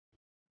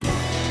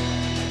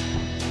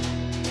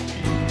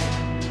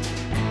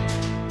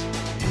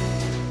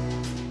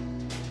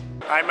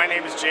Hi, my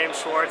name is James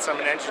Schwartz. I'm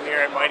an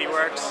engineer at MYT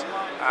Works.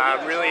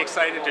 I'm really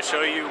excited to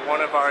show you one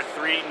of our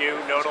 3 new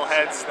nodal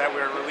heads that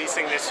we're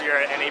releasing this year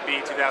at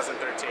NAB 2013.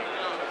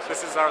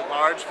 This is our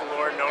large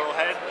velour nodal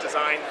head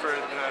designed for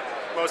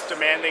the most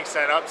demanding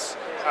setups,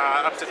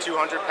 up to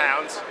 200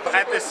 pounds.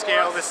 At this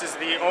scale, this is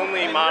the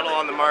only model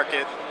on the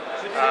market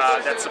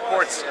that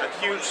supports a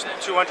huge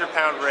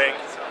 200-pound rig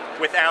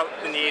without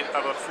the need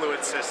of a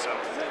fluid system.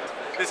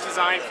 This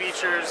design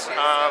features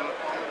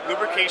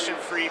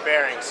lubrication-free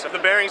bearings. So the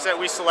bearings that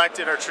we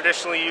selected are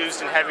traditionally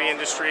used in heavy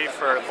industry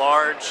for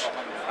large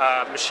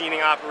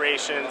machining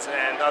operations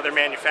and other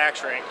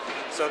manufacturing.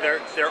 So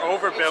they're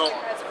overbuilt,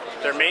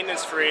 they're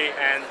maintenance-free,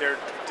 and they're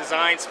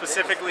designed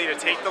specifically to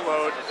take the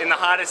load in the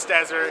hottest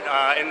desert,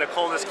 in the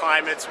coldest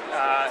climates,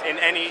 in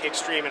any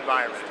extreme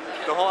environment.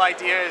 The whole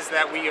idea is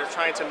that we are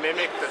trying to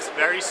mimic this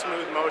very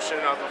smooth motion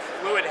of a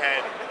fluid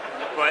head,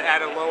 but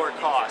at a lower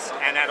cost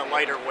and at a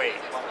lighter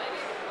weight.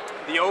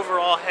 The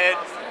overall head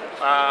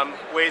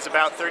weighs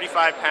about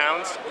 35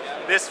 pounds.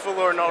 This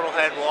Velour Nodal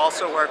head will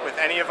also work with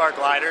any of our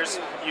gliders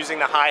using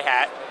the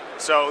hi-hat.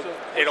 So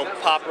it'll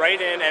pop right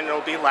in and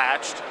it'll be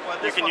latched.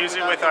 You can use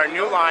it with our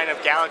new line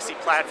of Galaxy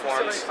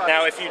platforms.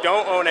 Now, if you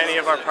don't own any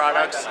of our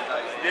products,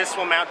 this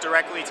will mount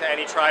directly to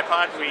any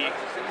tripod. We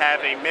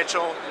have a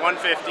Mitchell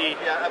 150,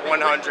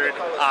 100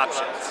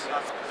 options.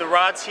 The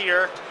rods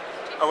here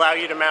allow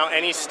you to mount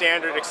any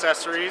standard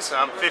accessories,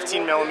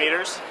 15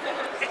 millimeters.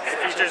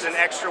 It features an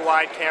extra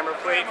wide camera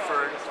plate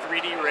for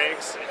 3D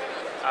rigs.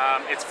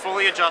 It's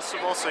fully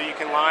adjustable, so you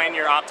can line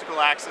your optical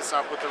axis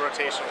up with the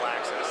rotational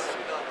axis.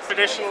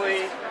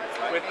 Traditionally,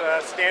 with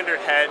a standard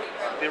head,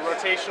 the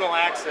rotational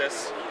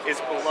axis is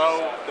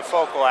below the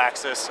focal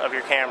axis of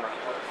your camera.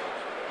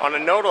 On a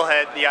nodal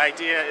head, the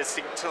idea is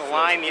to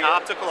align the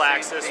optical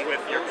axis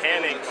with your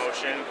panning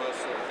motion,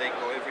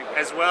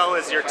 as well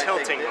as your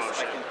tilting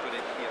motion.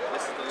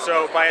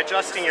 So by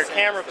adjusting your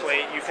camera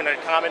plate, you can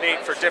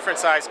accommodate for different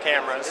size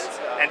cameras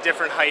and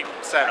different height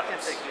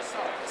setups.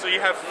 So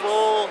you have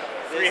full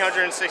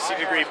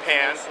 360-degree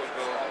pan,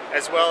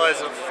 as well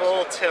as a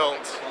full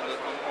tilt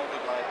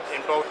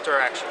in both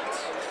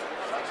directions.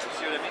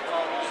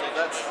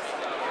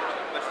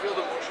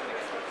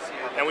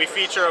 And we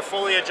feature a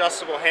fully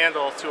adjustable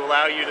handle to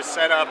allow you to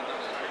set up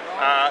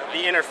the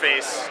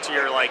interface to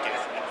your liking.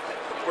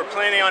 We're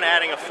planning on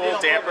adding a full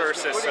damper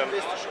system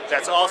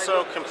that's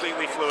also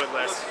completely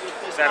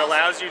fluidless, that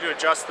allows you to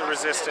adjust the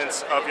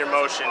resistance of your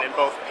motion in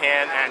both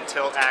pan and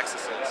tilt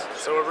axes.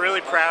 So we're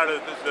really proud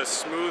of the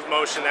smooth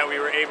motion that we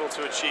were able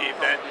to achieve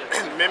that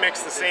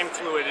mimics the same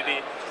fluidity,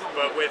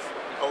 but with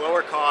a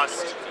lower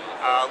cost,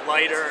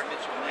 lighter,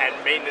 and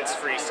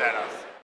maintenance-free setup.